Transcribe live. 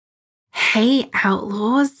Hey,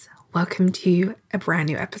 Outlaws. Welcome to a brand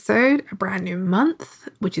new episode, a brand new month,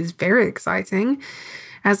 which is very exciting.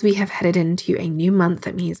 As we have headed into a new month,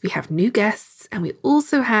 that means we have new guests and we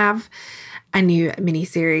also have a new mini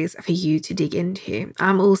series for you to dig into.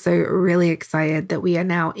 I'm also really excited that we are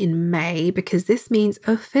now in May because this means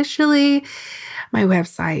officially my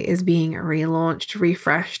website is being relaunched,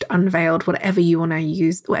 refreshed, unveiled, whatever you want to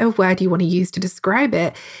use, whatever word you want to use to describe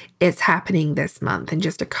it. It's happening this month in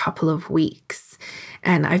just a couple of weeks.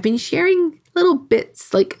 And I've been sharing little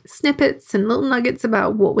bits, like snippets and little nuggets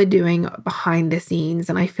about what we're doing behind the scenes.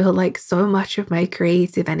 And I feel like so much of my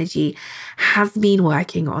creative energy has been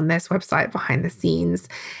working on this website behind the scenes,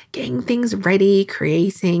 getting things ready,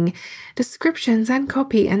 creating descriptions and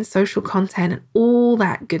copy and social content and all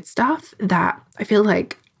that good stuff that I feel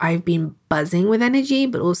like I've been buzzing with energy,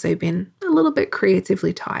 but also been a little bit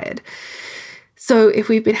creatively tired. So if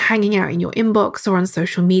we've been hanging out in your inbox or on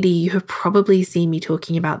social media, you have probably seen me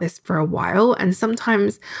talking about this for a while. And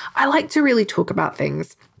sometimes I like to really talk about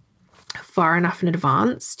things far enough in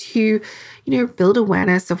advance to, build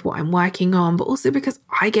awareness of what I'm working on, but also because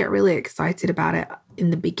I get really excited about it in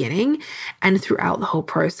the beginning and throughout the whole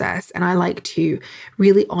process. And I like to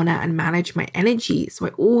really honor and manage my energy. So I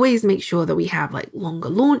always make sure that we have like longer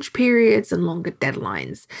launch periods and longer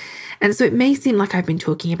deadlines. And so it may seem like I've been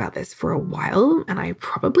talking about this for a while, and I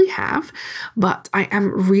probably have, but I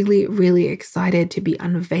am really, really excited to be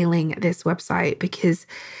unveiling this website because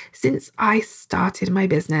since I started my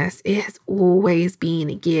business, it has always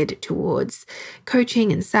been geared towards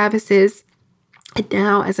coaching and services. And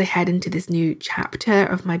now, as I head into this new chapter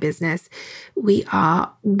of my business, we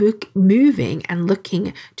are moving and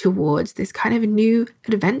looking towards this kind of new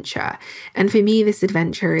adventure. And for me, this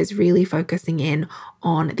adventure is really focusing in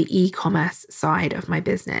on the e-commerce side of my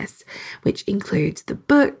business, which includes the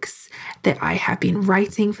books that I have been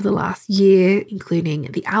writing for the last year,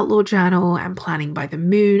 including the Outlaw Journal and Planning by the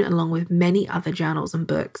Moon, along with many other journals and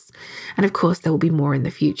books. And of course, there will be more in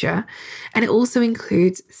the future. And it also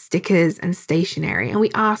includes stickers and stationery. And we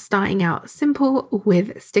are starting out simple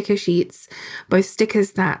with sticker sheets, both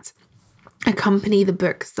stickers that accompany the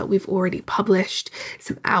books that we've already published,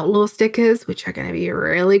 some outlaw stickers, which are going to be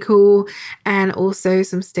really cool, and also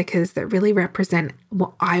some stickers that really represent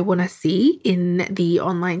what I want to see in the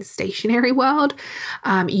online stationery world.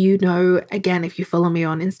 Again, if you follow me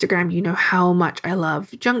on Instagram, you know how much I love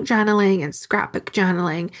junk journaling and scrapbook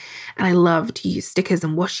journaling, and I love to use stickers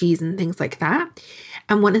and washies and things like that.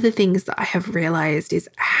 And one of the things that I have realized is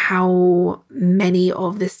how many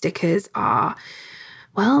of the stickers are,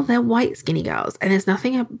 well, they're white skinny girls, and there's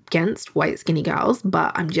nothing against white skinny girls,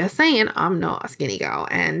 but I'm just saying I'm not a skinny girl,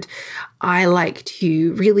 and I like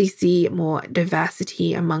to really see more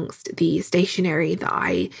diversity amongst the stationery that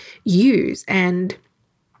I use, and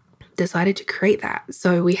decided to create that.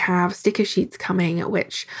 So we have sticker sheets coming,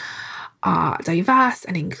 which are diverse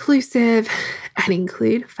and inclusive and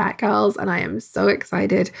include fat girls. And I am so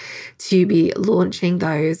excited to be launching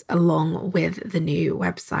those along with the new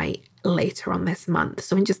website later on this month.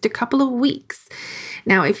 So in just a couple of weeks.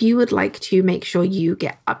 Now, if you would like to make sure you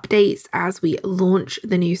get updates as we launch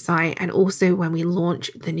the new site and also when we launch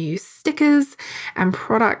the new stickers and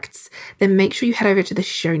products, then make sure you head over to the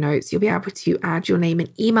show notes. You'll be able to add your name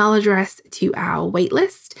and email address to our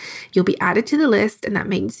waitlist. You'll be added to the list, and that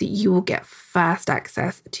means that you will get first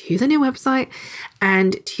access to the new website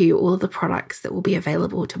and to all of the products that will be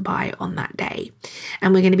available to buy on that day.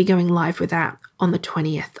 And we're going to be going live with that on the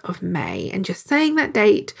 20th of May. And just saying that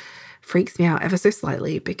date freaks me out ever so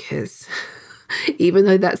slightly because even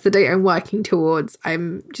though that's the date I'm working towards,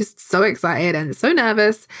 I'm just so excited and so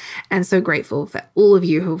nervous and so grateful for all of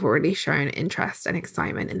you who have already shown interest and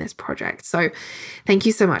excitement in this project. So thank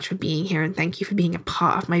you so much for being here, and thank you for being a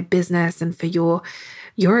part of my business and for your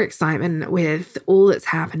excitement with all that's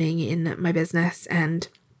happening in my business and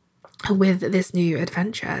with this new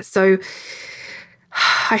adventure. So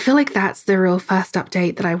I feel like that's the real first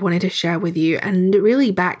update that I wanted to share with you. And really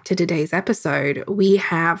back to today's episode, we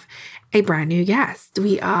have a brand new guest.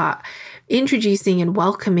 We are introducing and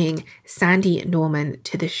welcoming Sandy Norman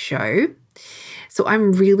to the show. So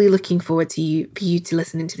I'm really looking forward for you to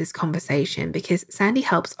listen into this conversation because Sandy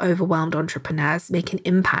helps overwhelmed entrepreneurs make an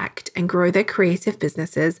impact and grow their creative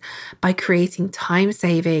businesses by creating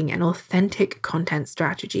time-saving and authentic content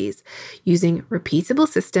strategies using repeatable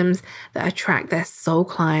systems that attract their soul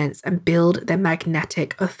clients and build their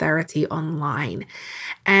magnetic authority online.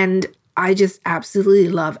 And I just absolutely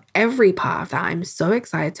love every part of that. I'm so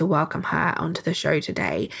excited to welcome her onto the show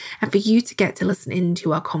today and for you to get to listen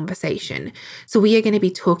into our conversation. So we are going to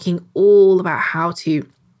be talking all about how to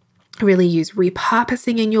really use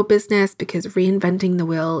repurposing in your business because reinventing the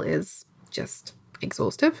wheel is just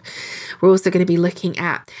exhaustive. We're also going to be looking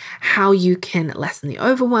at how you can lessen the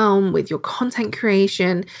overwhelm with your content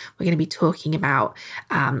creation. We're going to be talking about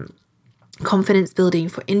confidence building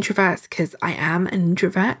for introverts, because I am an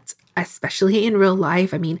introvert, especially in real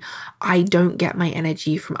life. I mean, I don't get my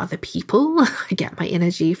energy from other people. I get my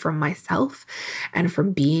energy from myself and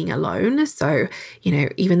from being alone. So,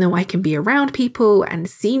 even though I can be around people and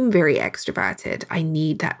seem very extroverted, I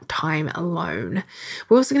need that time alone.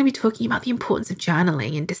 We're also going to be talking about the importance of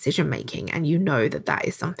journaling and decision making. And that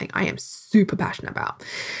is something I am super passionate about.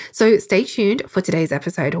 So stay tuned for today's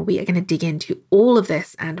episode. We are going to dig into all of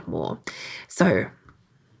this and more. So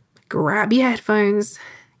grab your headphones,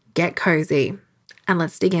 get cozy, and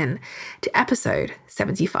let's dig in to episode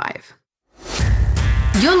 75.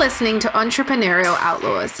 You're listening to Entrepreneurial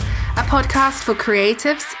Outlaws, a podcast for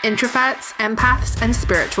creatives, introverts, empaths, and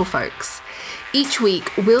spiritual folks. Each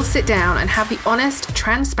week, we'll sit down and have the honest,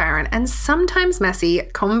 transparent, and sometimes messy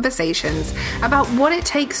conversations about what it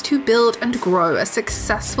takes to build and grow a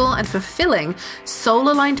successful and fulfilling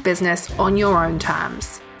soul-aligned business on your own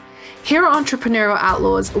terms. Here at Entrepreneurial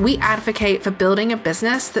Outlaws, we advocate for building a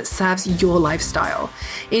business that serves your lifestyle,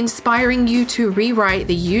 inspiring you to rewrite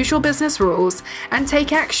the usual business rules and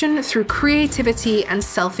take action through creativity and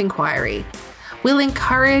self-inquiry. We'll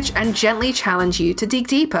encourage and gently challenge you to dig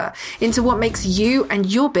deeper into what makes you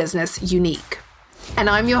and your business unique. And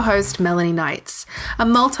I'm your host, Melanie Knights, a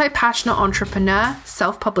multi-passionate entrepreneur,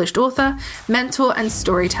 self-published author, mentor, and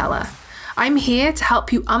storyteller. I'm here to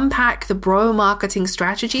help you unpack the bro marketing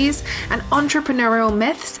strategies and entrepreneurial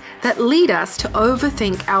myths that lead us to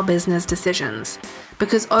overthink our business decisions,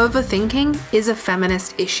 because overthinking is a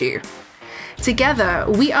feminist issue. Together,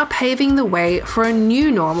 we are paving the way for a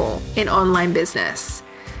new normal in online business.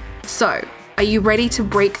 So, are you ready to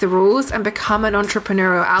break the rules and become an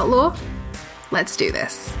entrepreneurial outlaw? Let's do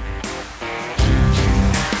this.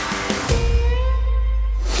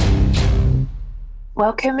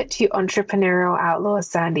 Welcome to Entrepreneurial Outlaws,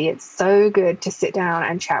 Sandy. It's so good to sit down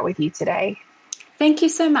and chat with you today. Thank you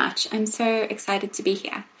so much. I'm so excited to be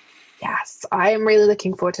here. Yes, I am really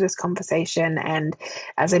looking forward to this conversation. And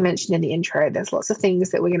as I mentioned in the intro, there's lots of things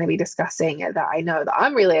that we're going to be discussing that I know that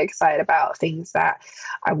I'm really excited about, things that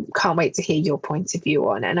I can't wait to hear your point of view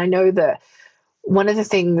on. And I know that one of the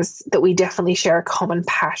things that we definitely share a common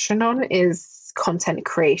passion on is content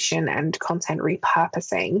creation and content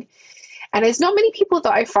repurposing. And there's not many people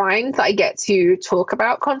that I find that I get to talk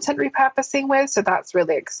about content repurposing with, so that's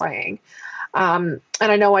really exciting. And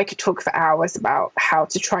I know I could talk for hours about how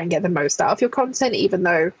to try and get the most out of your content, even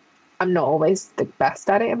though I'm not always the best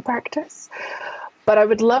at it in practice. But I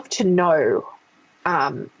would love to know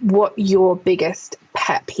what your biggest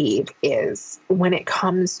pet peeve is when it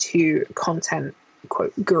comes to content,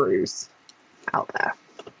 quote, gurus out there.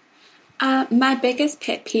 My biggest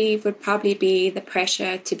pet peeve would probably be the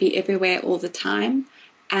pressure to be everywhere all the time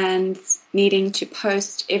and needing to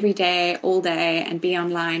post every day, all day, and be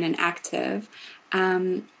online and active.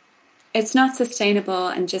 It's not sustainable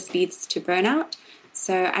and just leads to burnout.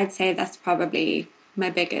 So I'd say that's probably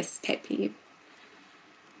my biggest pet peeve.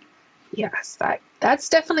 Yes, that's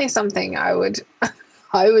definitely something I would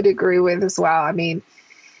agree with as well. I mean,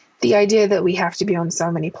 the idea that we have to be on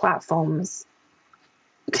so many platforms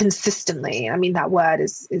consistently. I mean, that word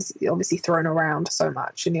is obviously thrown around so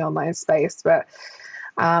much in the online space, but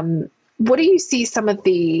what do you see some of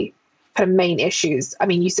the kind of main issues? I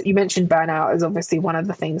mean, you mentioned burnout is obviously one of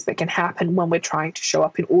the things that can happen when we're trying to show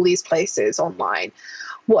up in all these places online.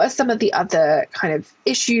 What are some of the other kind of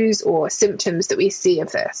issues or symptoms that we see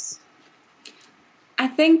of this? I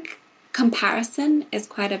think comparison is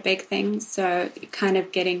quite a big thing. So kind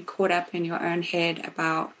of getting caught up in your own head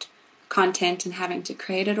about content and having to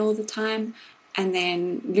create it all the time, and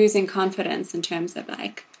then losing confidence in terms of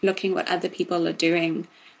like looking what other people are doing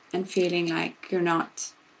and feeling like you're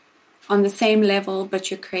not on the same level,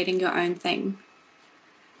 but you're creating your own thing.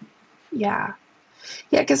 Yeah,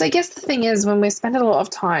 because I guess the thing is, when we're spending a lot of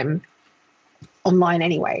time online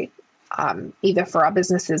anyway, either for our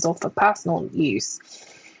businesses or for personal use,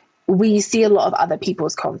 we see a lot of other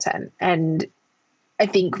people's content, and I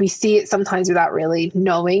think we see it sometimes without really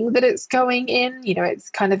knowing that it's going in. It's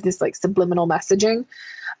kind of this like subliminal messaging,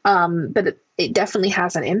 but it definitely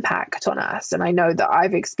has an impact on us. And I know that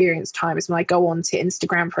I've experienced times when I go onto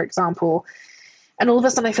Instagram, for example, and all of a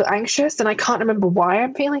sudden I feel anxious and I can't remember why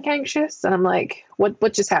I'm feeling anxious. And I'm like,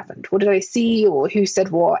 what just happened? What did I see, or who said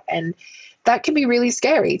what? And that can be really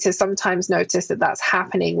scary to sometimes notice that that's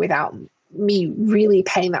happening without me really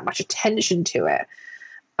paying that much attention to it.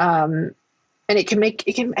 And it can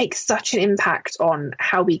make such an impact on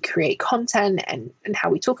how we create content and how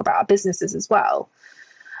we talk about our businesses as well.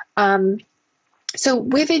 So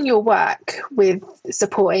within your work with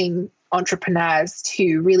supporting entrepreneurs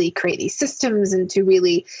to really create these systems and to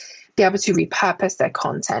really be able to repurpose their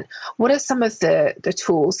content, what are some of the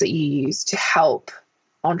tools that you use to help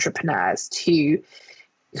entrepreneurs to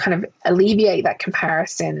kind of alleviate that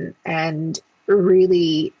comparison and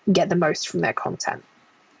really get the most from their content?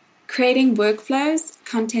 Creating workflows,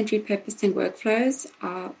 content repurposing workflows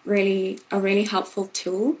are really a really helpful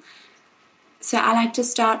tool. So I like to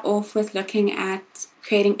start off with looking at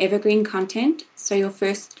creating evergreen content. So your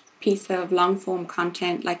first piece of long form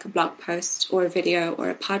content, like a blog post or a video or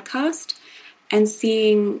a podcast, and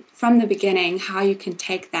seeing from the beginning how you can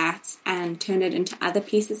take that and turn it into other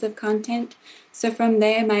pieces of content. So from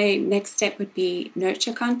there, my next step would be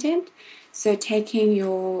nurture content. So taking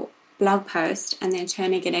your blog post and then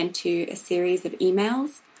turning it into a series of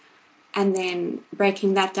emails, and then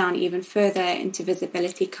breaking that down even further into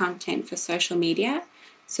visibility content for social media.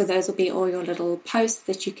 So those will be all your little posts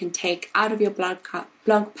that you can take out of your blog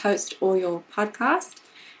post or your podcast.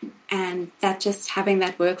 And that just having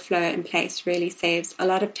that workflow in place really saves a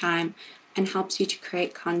lot of time and helps you to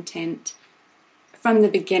create content from the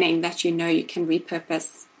beginning that you know you can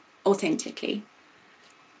repurpose authentically.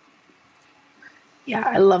 Yeah,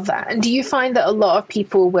 I love that. And do you find that a lot of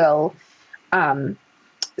people will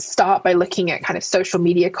start by looking at kind of social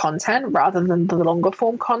media content rather than the longer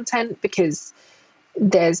form content because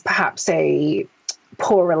there's perhaps a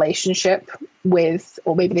poor relationship with,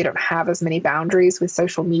 or maybe they don't have as many boundaries with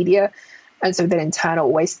social media, and so then in turn are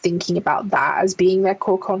always thinking about that as being their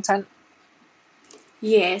core content?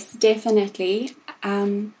 Yes, definitely.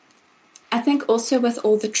 I think also with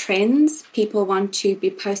all the trends, people want to be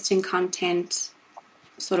posting content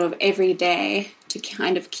sort of every day to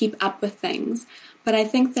kind of keep up with things. But I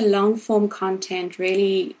think the long form content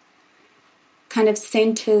really kind of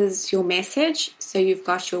centers your message. So you've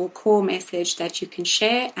got your core message that you can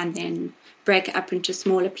share and then break it up into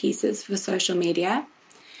smaller pieces for social media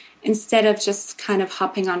instead of just kind of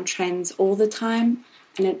hopping on trends all the time.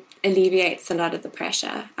 And it alleviates a lot of the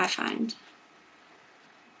pressure, I find.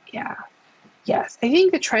 Yeah. Yes. I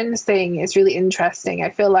think the trends thing is really interesting.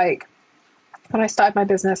 I feel like when I started my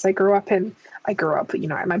business, my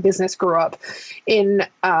business grew up in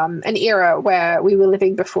an era where we were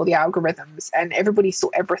living before the algorithms and everybody saw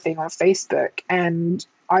everything on Facebook. And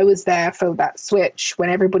I was there for that switch when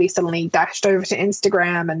everybody suddenly dashed over to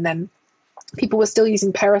Instagram, and then people were still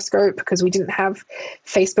using Periscope because we didn't have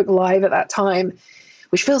Facebook Live at that time,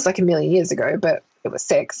 which feels like a million years ago, but it was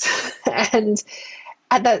 6. And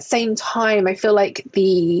at that same time, I feel like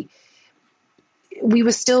we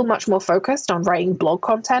were still much more focused on writing blog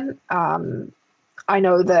content. I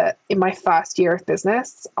know that in my first year of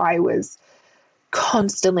business, I was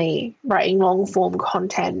constantly writing long form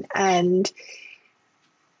content, and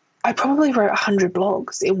I probably wrote 100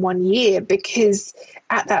 blogs in 1 year because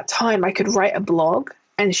at that time I could write a blog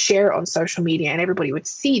and share it on social media and everybody would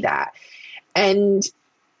see that. And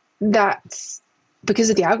that's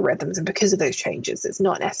because of the algorithms and because of those changes. It's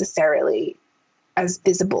not necessarily as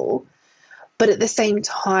visible. But at the same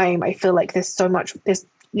time, I feel like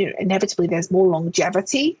inevitably there's more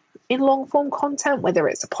longevity in long form content, whether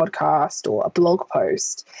it's a podcast or a blog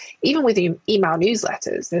post. Even with email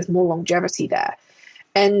newsletters, there's more longevity there.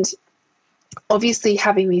 And obviously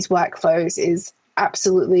having these workflows is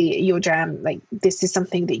absolutely your jam. Like, this is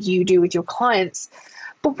something that you do with your clients.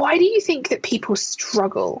 But why do you think that people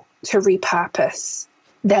struggle to repurpose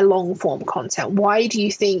their long form content? Why do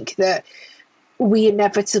you think that we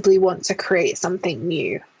inevitably want to create something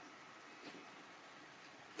new?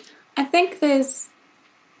 I think there's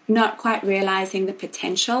not quite realizing the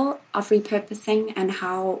potential of repurposing and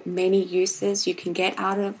how many uses you can get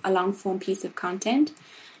out of a long form piece of content.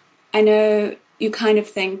 I know you kind of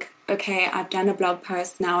think, okay, I've done a blog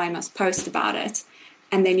post, now I must post about it.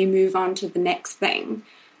 And then you move on to the next thing.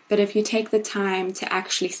 But if you take the time to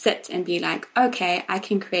actually sit and be like, okay, I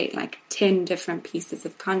can create like 10 different pieces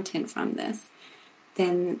of content from this,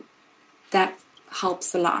 then that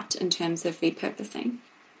helps a lot in terms of repurposing.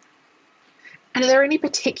 And are there any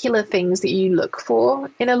particular things that you look for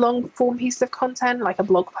in a long form piece of content, like a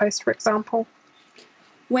blog post, for example?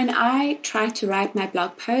 When I try to write my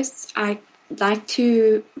blog posts, I like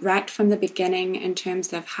to write from the beginning in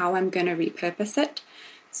terms of how I'm going to repurpose it.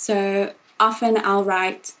 So often I'll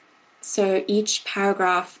write, so each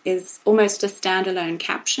paragraph is almost a standalone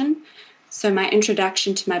caption. So my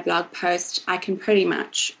introduction to my blog post, I can pretty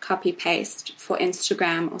much copy paste for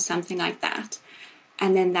Instagram or something like that.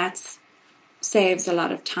 And then that's saves a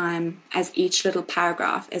lot of time, as each little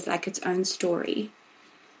paragraph is like its own story.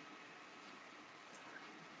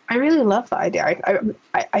 I really love that idea.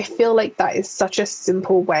 I feel like that is such a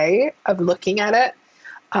simple way of looking at it,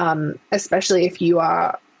 especially if you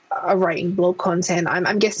are writing blog content.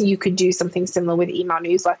 I'm guessing you could do something similar with email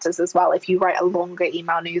newsletters as well. If you write a longer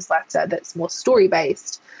email newsletter that's more story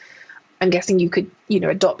based, I'm guessing you could,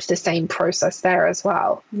 adopt the same process there as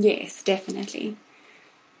well. Yes, definitely.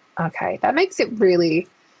 Okay, I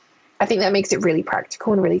think that makes it really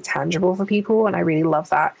practical and really tangible for people. And I really love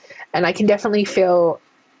that. And I can definitely feel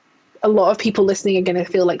a lot of people listening are going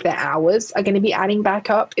to feel like their hours are going to be adding back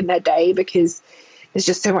up in their day, because there's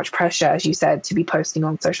just so much pressure, as you said, to be posting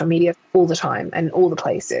on social media all the time and all the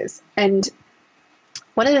places. And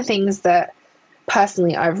one of the things that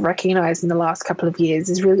personally I've recognized in the last couple of years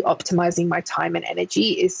is really optimizing my time and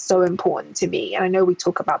energy is so important to me. And I know we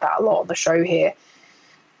talk about that a lot on the show here.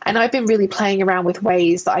 And I've been really playing around with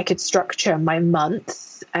ways that I could structure my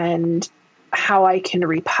months and how I can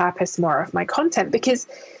repurpose more of my content, because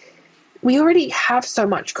we already have so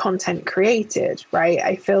much content created, right?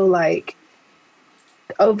 I feel like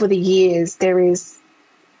over the years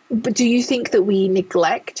but do you think that we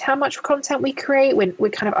neglect how much content we create when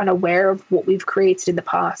we're kind of unaware of what we've created in the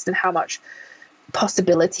past and how much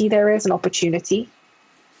possibility there is and opportunity?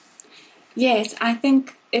 Yes, I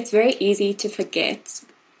think it's very easy to forget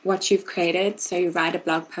what you've created. So you write a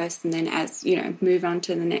blog post and then, as you know, move on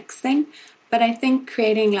to the next thing. But I think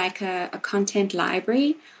creating like a content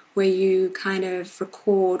library where you kind of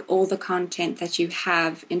record all the content that you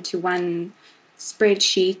have into one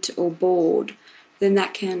spreadsheet or board, then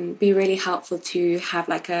that can be really helpful to have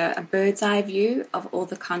like a bird's eye view of all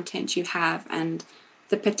the content you have and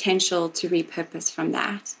the potential to repurpose from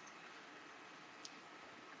that.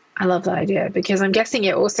 I love that idea, because I'm guessing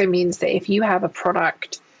it also means that if you have a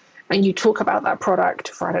product and you talk about that product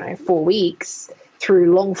for, I don't know, 4 weeks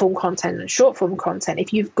through long form content and short form content,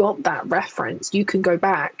 if you've got that reference, you can go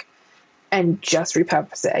back and just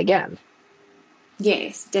repurpose it again.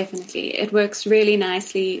 Yes, definitely. It works really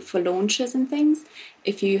nicely for launches and things.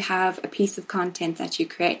 If you have a piece of content that you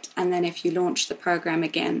create, and then if you launch the program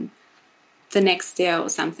again the next year or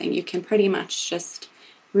something, you can pretty much just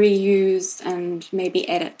reuse and maybe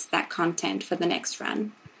edit that content for the next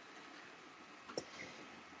run.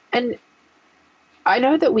 And I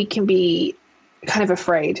know that we can be kind of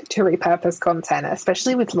afraid to repurpose content,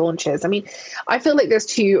 especially with launches. I mean, I feel like there's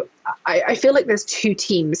two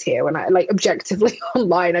teams here. When I like objectively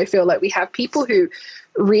online, I feel like we have people who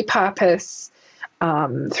repurpose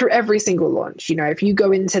through every single launch. If you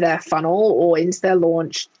go into their funnel or into their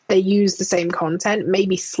launch, they use the same content,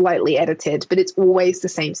 maybe slightly edited, but it's always the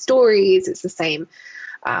same stories. It's the same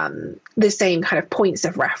kind of points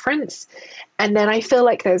of reference. And then I feel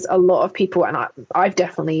like there's a lot of people, and I've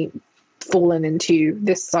definitely fallen into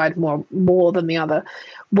this side more than the other,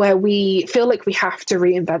 where we feel like we have to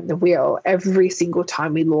reinvent the wheel every single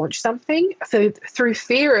time we launch something, through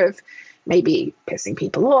fear of maybe pissing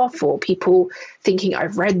people off or people thinking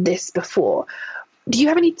I've read this before. Do you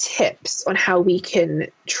have any tips on how we can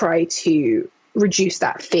try to reduce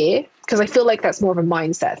that fear? Because I feel like that's more of a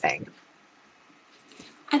mindset thing.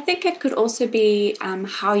 I think it could also be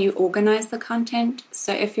how you organize the content.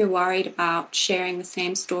 So if you're worried about sharing the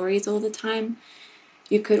same stories all the time,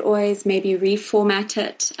 you could always maybe reformat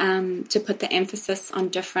it to put the emphasis on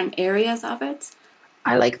different areas of it.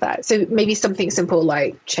 I like that. So maybe something simple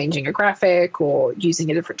like changing a graphic or using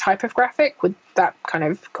a different type of graphic. Would that kind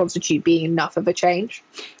of constitute being enough of a change?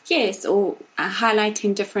 Yes, or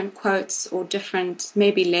highlighting different quotes or different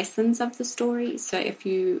maybe lessons of the story. So if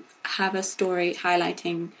you have a story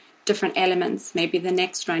highlighting different elements, maybe the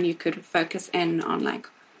next run you could focus in on like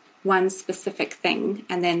one specific thing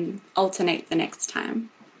and then alternate the next time.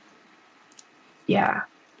 Yeah.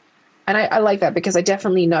 And I like that, because I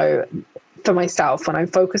definitely know for myself, when I'm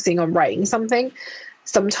focusing on writing something,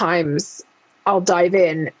 sometimes I'll dive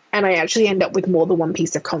in and I actually end up with more than one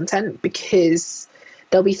piece of content, because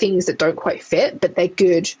there'll be things that don't quite fit, but they're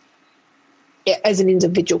good as an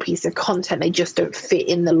individual piece of content. They just don't fit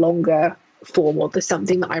in the longer form or the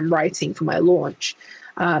something that I'm writing for my launch,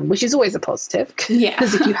 which is always a positive,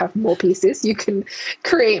 because if you have more pieces, you can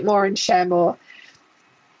create more and share more.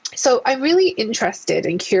 So I'm really interested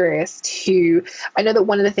and curious I know that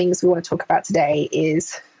one of the things we want to talk about today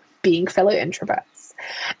is being fellow introverts.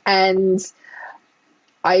 And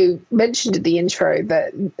I mentioned in the intro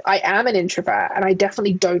that I am an introvert and I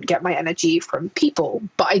definitely don't get my energy from people,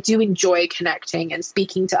 but I do enjoy connecting and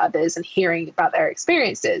speaking to others and hearing about their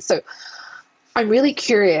experiences. So I'm really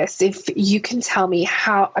curious if you can tell me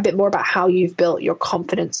how a bit more about how you've built your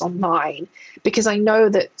confidence online, because I know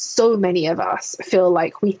that so many of us feel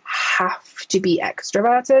like we have to be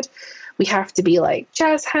extroverted. We have to be like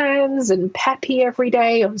jazz hands and peppy every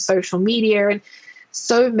day on social media. And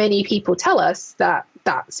so many people tell us that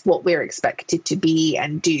that's what we're expected to be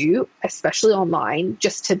and do, especially online,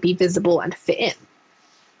 just to be visible and fit in.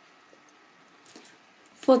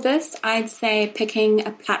 For this, I'd say picking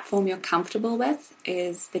a platform you're comfortable with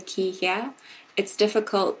is the key here. It's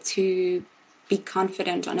difficult to be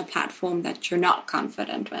confident on a platform that you're not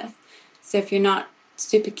confident with. So if you're not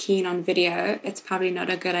super keen on video, it's probably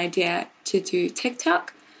not a good idea to do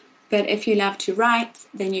TikTok. But if you love to write,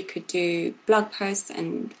 then you could do blog posts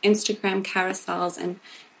and Instagram carousels and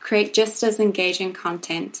create just as engaging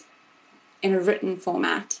content in a written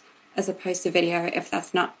format as opposed to video if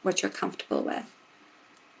that's not what you're comfortable with.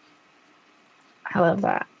 I love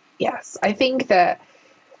that. Yes. I think that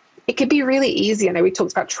it could be really easy. I know we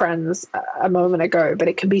talked about trends a moment ago, but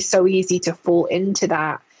it can be so easy to fall into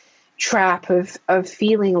that trap of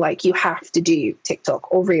feeling like you have to do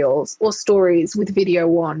TikTok or Reels or stories with video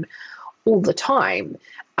on all the time.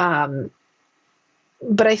 But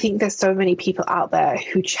I think there's so many people out there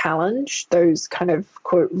who challenge those kind of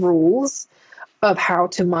quote rules of how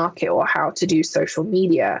to market or how to do social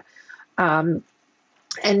media.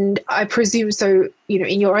 And I presume so,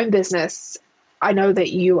 in your own business, I know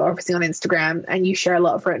that you are obviously on Instagram and you share a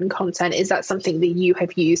lot of written content. Is that something that you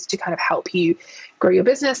have used to kind of help you grow your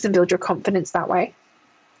business and build your confidence that way?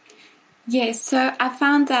 Yes, so I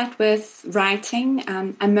found that with writing,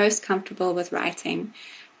 I'm most comfortable with writing.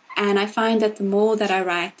 And I find that the more that I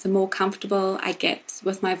write, the more comfortable I get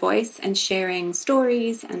with my voice and sharing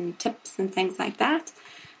stories and tips and things like that.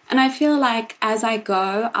 And I feel like as I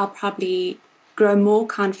go, I'll probably grow more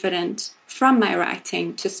confident from my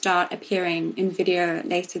writing to start appearing in video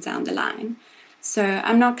later down the line. So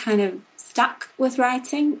I'm not kind of stuck with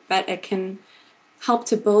writing, but it can help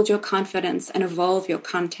to build your confidence and evolve your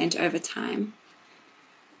content over time.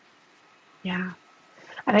 Yeah.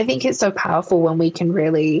 And I think it's so powerful when we can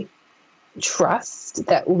really trust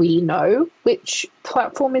that we know which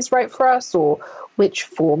platform is right for us or which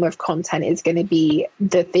form of content is going to be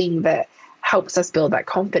the thing that helps us build that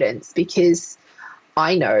confidence, because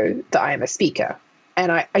I know that I am a speaker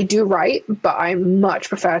and I do write, but I much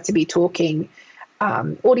prefer to be talking.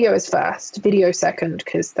 Audio is first, video second,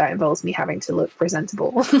 because that involves me having to look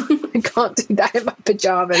presentable. I can't do that in my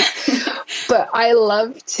pajamas. But I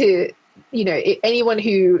love to, anyone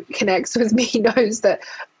who connects with me knows that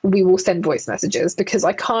we will send voice messages because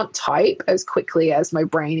I can't type as quickly as my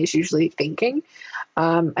brain is usually thinking.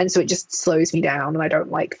 And so it just slows me down and I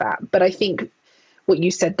don't like that. But I think what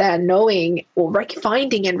you said there, knowing or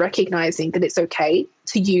finding and recognizing that it's okay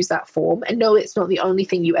to use that form and know it's not the only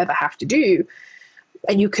thing you ever have to do,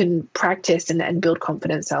 and you can practice and build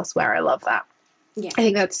confidence elsewhere. I love that. Yeah. I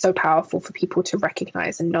think that's so powerful for people to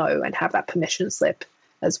recognize and know and have that permission slip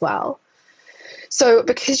as well. So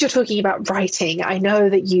because you're talking about writing, I know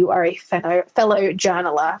that you are a fellow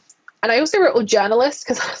journaler. And I also wrote a journalist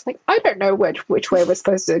because I was like, I don't know which way we're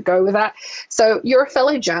supposed to go with that. So you're a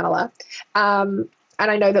fellow journaler. And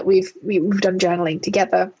I know that we've done journaling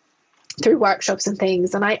together through workshops and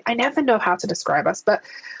things. And I never know how to describe us, but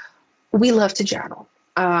we love to journal.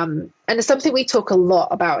 And it's something we talk a lot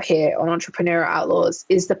about here on Entrepreneurial Outlaws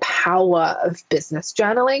is the power of business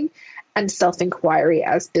journaling and self-inquiry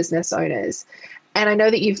as business owners. And I know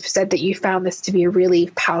that you've said that you found this to be a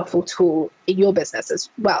really powerful tool in your business as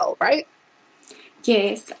well, right?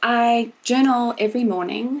 Yes, I journal every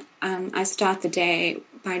morning. I start the day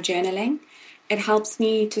by journaling. It helps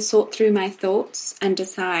me to sort through my thoughts and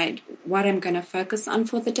decide what I'm going to focus on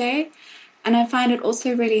for the day. And I find it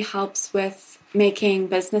also really helps with making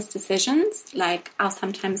business decisions. Like I'll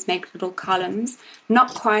sometimes make little columns,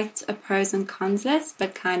 not quite a pros and cons list,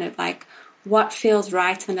 but kind of like what feels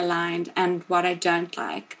right and aligned and what I don't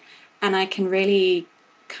like. And I can really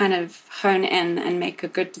kind of hone in and make a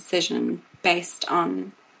good decision based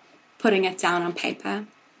on putting it down on paper.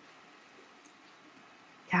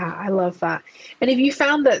 Yeah, I love that. And have you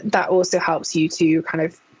found that also helps you to kind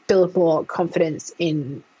of build more confidence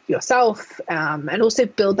in yourself and also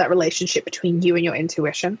build that relationship between you and your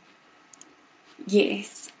intuition?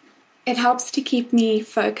 Yes. It helps to keep me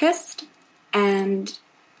focused and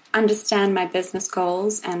understand my business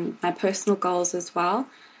goals and my personal goals as well,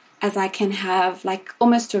 as I can have like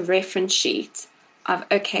almost a reference sheet of,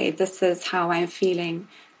 okay, this is how I'm feeling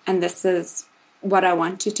and this is what I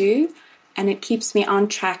want to do. And it keeps me on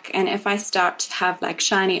track. And if I start to have like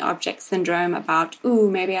shiny object syndrome about, ooh,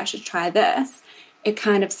 maybe I should try this, it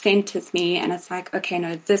kind of centers me, and it's like, okay,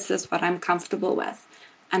 no, this is what I'm comfortable with.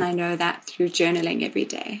 And I know that through journaling every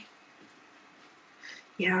day.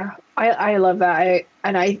 Yeah, I love that.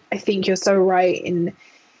 I think you're so right in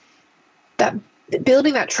that,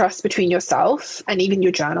 building that trust between yourself and even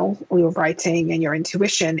your journal or your writing and your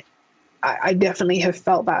intuition. I definitely have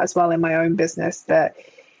felt that as well in my own business, that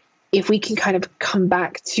if we can kind of come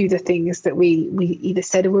back to the things that we either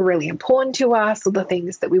said were really important to us, or the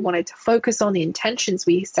things that we wanted to focus on, the intentions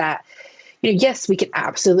we set, yes, we can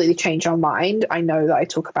absolutely change our mind. I know that I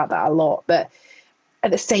talk about that a lot, but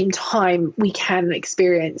at the same time, we can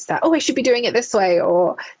experience that, oh, I should be doing it this way,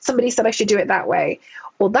 or somebody said I should do it that way.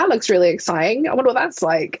 Well, that looks really exciting. I wonder what that's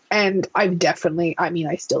like. And I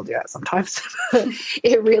still do that sometimes.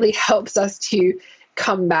 It really helps us to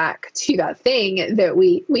come back to that thing that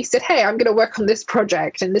we said, hey, I'm going to work on this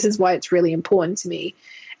project, and this is why it's really important to me.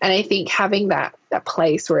 And I think having that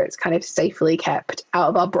place where it's kind of safely kept out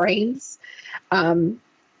of our brains can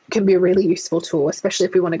be a really useful tool, especially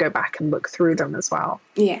if we want to go back and look through them as well.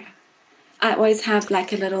 Yeah. I always have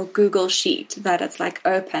like a little Google sheet that it's like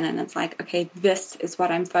open, and it's like, okay, this is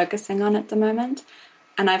what I'm focusing on at the moment.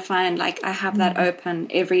 And I find like I have that open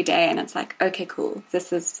every day, and it's like, okay, cool,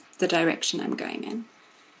 this is the direction I'm going in.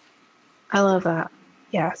 I love that.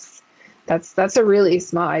 Yes. That's a really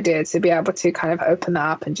smart idea, to be able to kind of open that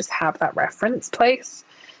up and just have that reference place,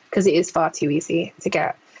 because it is far too easy to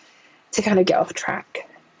kind of get off track.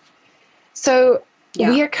 So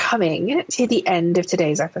we are coming to the end of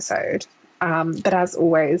today's episode. But as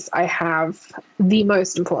always, I have the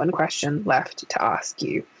most important question left to ask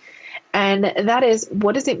you. And that is,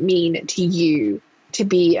 what does it mean to you to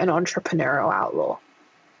be an entrepreneurial outlaw?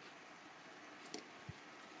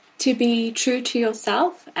 To be true to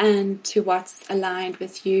yourself and to what's aligned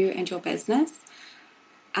with you and your business.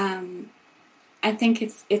 I think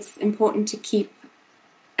it's important to keep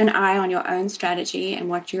an eye on your own strategy and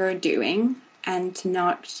what you're doing, and to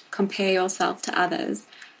not compare yourself to others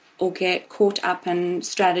or get caught up in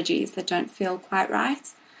strategies that don't feel quite right.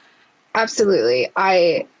 Absolutely.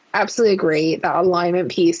 I absolutely agree. That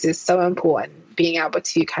alignment piece is so important, being able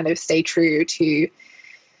to kind of stay true to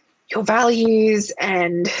your values,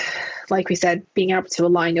 and like we said, being able to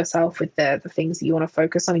align yourself with the things that you want to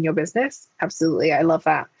focus on in your business. Absolutely. I love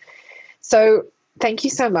that. So thank you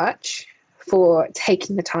so much for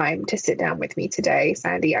taking the time to sit down with me today,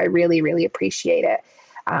 Sandy. I really, really appreciate it.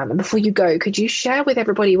 And before you go, could you share with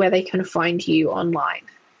everybody where they can find you online?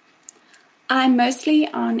 I'm mostly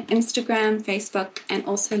on Instagram, Facebook, and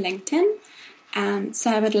also LinkedIn.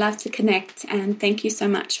 So I would love to connect, and thank you so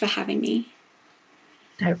much for having me.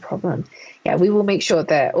 No problem. Yeah, we will make sure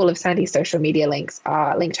that all of Sandy's social media links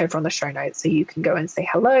are linked over on the show notes, so you can go and say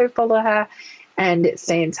hello, follow her, and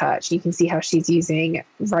stay in touch. You can see how she's using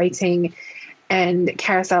writing and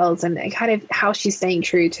carousels and kind of how she's staying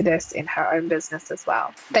true to this in her own business as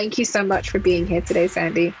well. Thank you so much for being here today,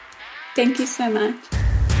 Sandy. Thank you so much.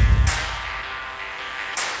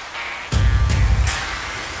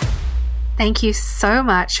 Thank you so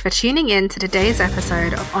much for tuning in to today's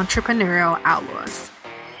episode of Entrepreneurial Outlaws.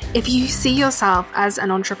 If you see yourself as an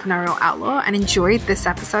entrepreneurial outlaw and enjoyed this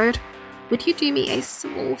episode, would you do me a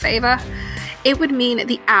small favor? It would mean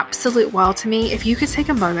the absolute world to me if you could take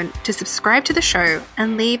a moment to subscribe to the show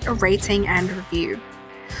and leave a rating and review.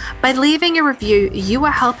 By leaving a review, you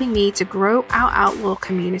are helping me to grow our outlaw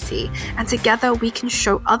community, and together we can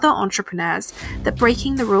show other entrepreneurs that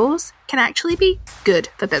breaking the rules can actually be good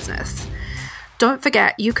for business. Don't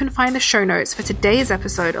forget, you can find the show notes for today's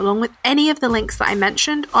episode along with any of the links that I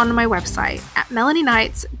mentioned on my website at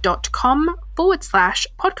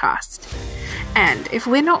melanieknights.com/podcast. And if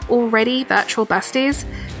we're not already virtual besties,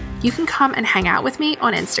 you can come and hang out with me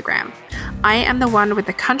on Instagram. I am the one with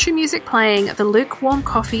the country music playing, the lukewarm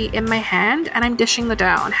coffee in my hand, and I'm dishing the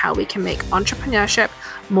dirt on how we can make entrepreneurship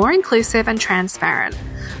more inclusive and transparent.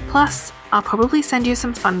 Plus, I'll probably send you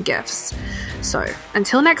some fun gifts. So,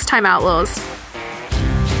 until next time, Outlaws.